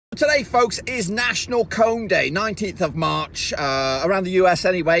Today, folks, is National Cone Day, 19th of March, around the US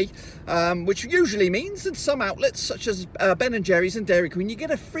anyway, which usually means in some outlets such as Ben & Jerry's and Dairy Queen, you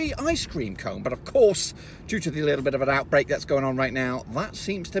get a free ice cream cone. But of course, due to the little bit of an outbreak that's going on right now, that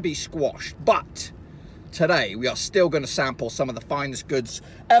seems to be squashed. But today, we are still going to sample some of the finest goods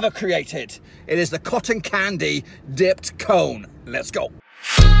ever created. It is the cotton candy dipped cone. Let's go.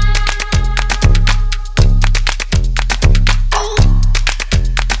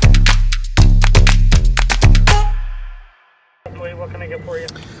 What can I get for you?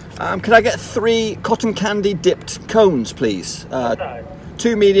 Can I get 3 cotton candy dipped cones, please?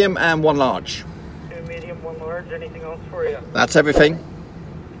 2 medium and 1 large. 2 medium, 1 large. Anything else for you? That's everything.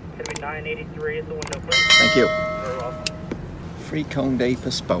 It's going to be $9.83 at the window, please. Thank you. Very welcome. Free cone day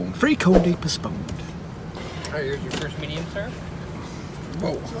postponed. Free cone day postponed. All right, here's your first medium, sir.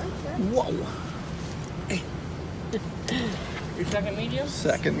 Whoa. Whoa. Your second medium?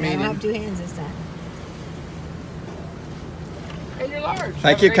 Second I medium. don't have 2 hands this time. And your large.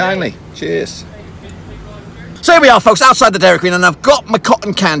 Thank you kindly. Cheers. So here we are, folks, outside the Dairy Queen, and I've got my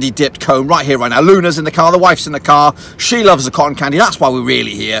cotton candy dipped cone right here, right now. Luna's in the car, the wife's in the car. She loves the cotton candy. That's why we're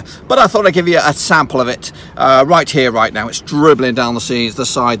really here. But I thought I'd give you a sample of it right here, right now. It's dribbling down the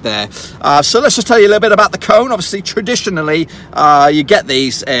side there. So let's just tell you a little bit about the cone. Obviously, traditionally, you get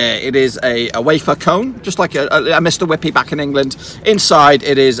these. It is a wafer cone, just like a Mr. Whippy back in England. Inside,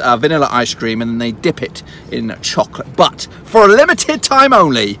 it is vanilla ice cream, and then they dip it in chocolate. But for a limited time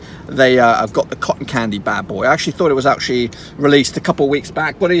only, they have got the cotton candy bad boy. I actually thought it was actually released a couple of weeks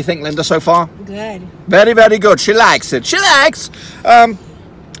back. What do you think, Linda, so far? Good. Very, very good. She likes it. She likes.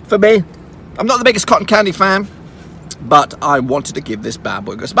 For me, I'm not the biggest cotton candy fan, but I wanted to give this bad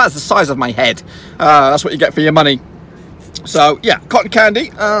boy. It's about the size of my head. That's what you get for your money. So, yeah, cotton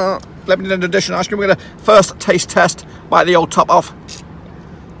candy. Limited edition ice cream. We're going to first taste test, bite the old top off.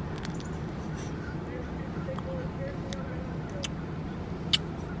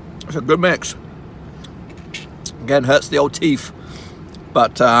 It's a good mix. Again, hurts the old teeth,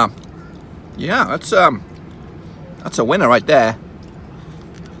 but yeah, that's a winner right there.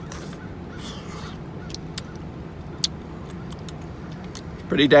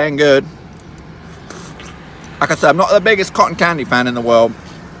 Pretty dang good. Like I said, I'm not the biggest cotton candy fan in the world,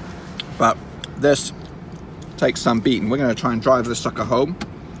 but this takes some beating. We're going to try and drive this sucker home.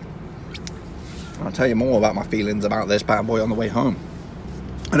 I'll tell you more about my feelings about this bad boy on the way home.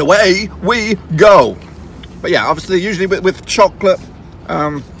 And away we go. But yeah, obviously, usually with chocolate,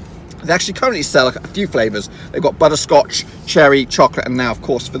 they actually currently sell a few flavors. They've got butterscotch, cherry, chocolate, and now, of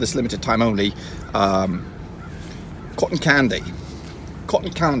course, for this limited time only, cotton candy.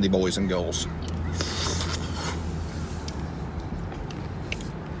 Cotton candy, boys and girls.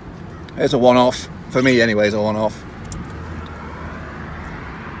 There's a one-off. For me, anyways, a one-off.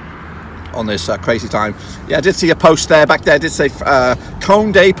 On this crazy time. Yeah, I did see a post there back there. It did say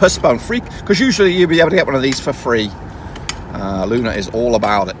cone day postponed, free, because usually you'll be able to get one of these for free. Luna is all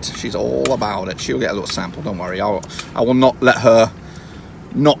about it. She's all about it. She'll get a little sample, don't worry. I will not let her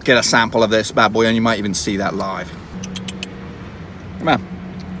not get a sample of this bad boy, and you might even see that live. Come on,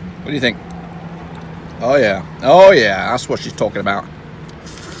 what do you think? Oh yeah, oh yeah, that's what she's talking about.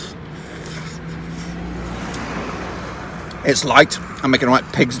 It's light. I'm making a right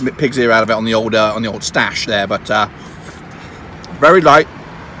pig's ear out of it on the old stash there, but very light.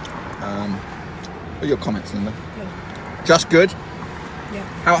 What are your comments, Linda? Good. Just good.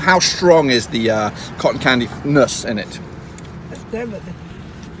 Yeah. How strong is the cotton candy-ness in it? It's good, but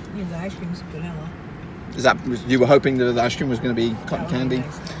the ice cream's vanilla. Is that you were hoping that the ice cream was going to be cotton candy?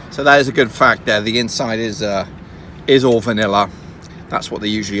 Nice. So that is a good fact there. The inside is all vanilla. That's what they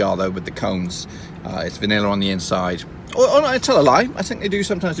usually are though with the cones. It's vanilla on the inside. Oh, no, I tell a lie. I think they do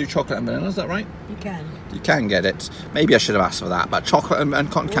sometimes do chocolate and vanilla. Is that right? You can. You can get it. Maybe I should have asked for that. But chocolate and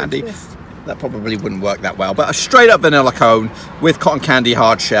cotton candy, Twist. that probably wouldn't work that well. But a straight up vanilla cone with cotton candy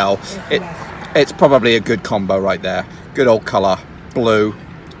hard shell, it's probably a good combo right there. Good old colour, blue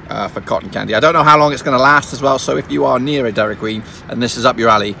for cotton candy. I don't know how long it's going to last as well. So if you are near a Dairy Queen and this is up your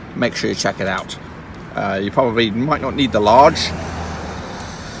alley, make sure you check it out. You probably might not need the large.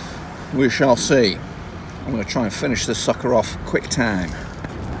 We shall see. I'm going to try and finish this sucker off quick time.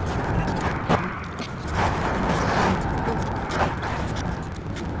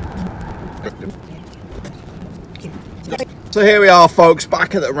 So here we are, folks,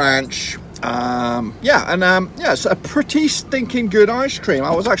 back at the ranch. Yeah, it's a pretty stinking good ice cream.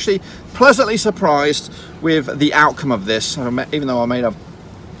 I was actually pleasantly surprised with the outcome of this, even though I made a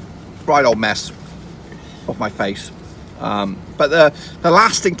right old mess of my face. But the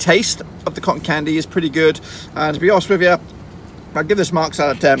lasting taste of the cotton candy is pretty good. And to be honest with you, I'd give this marks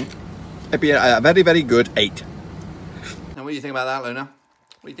out of 10. It'd be a very, very good 8. Now, what do you think about that, Luna?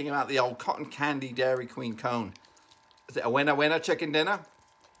 What do you think about the old cotton candy Dairy Queen cone? Is it a winner chicken dinner?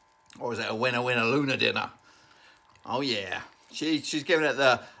 Or is it a winner Luna dinner? Oh yeah, she's giving it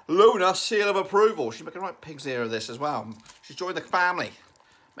the Luna seal of approval. She's making right pig's ear of this as well. She's joined the family,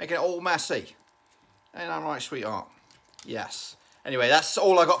 making it all messy. Ain't that right, sweetheart? Yes. Anyway, that's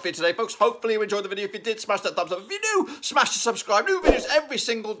all I got for you today, folks. Hopefully you enjoyed the video. If you did, smash that thumbs up. If you do, smash the subscribe. New videos every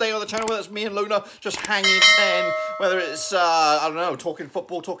single day on the channel, whether it's me and Luna just hanging 10, whether it's, I don't know, talking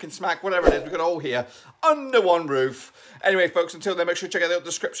football, talking smack, whatever it is. We've got it all here under one roof. Anyway, folks, until then, make sure you check out the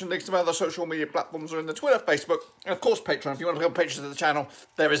description. Links to my other social media platforms are in the Twitter, Facebook, and of course, Patreon. If you want to become patrons of the channel,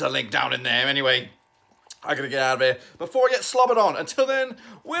 there is a link down in there. Anyway, I gotta get out of here before I get slobbered on. Until then,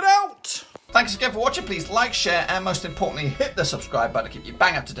 we're out! Thanks again for watching. Please like, share, and most importantly, hit the subscribe button to keep you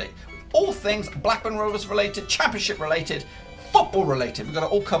bang up to date with all things Blackburn Rovers related, championship related, football related. We've got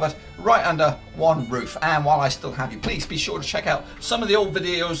it all covered right under one roof. And while I still have you, please be sure to check out some of the old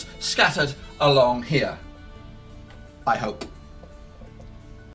videos scattered along here. I hope.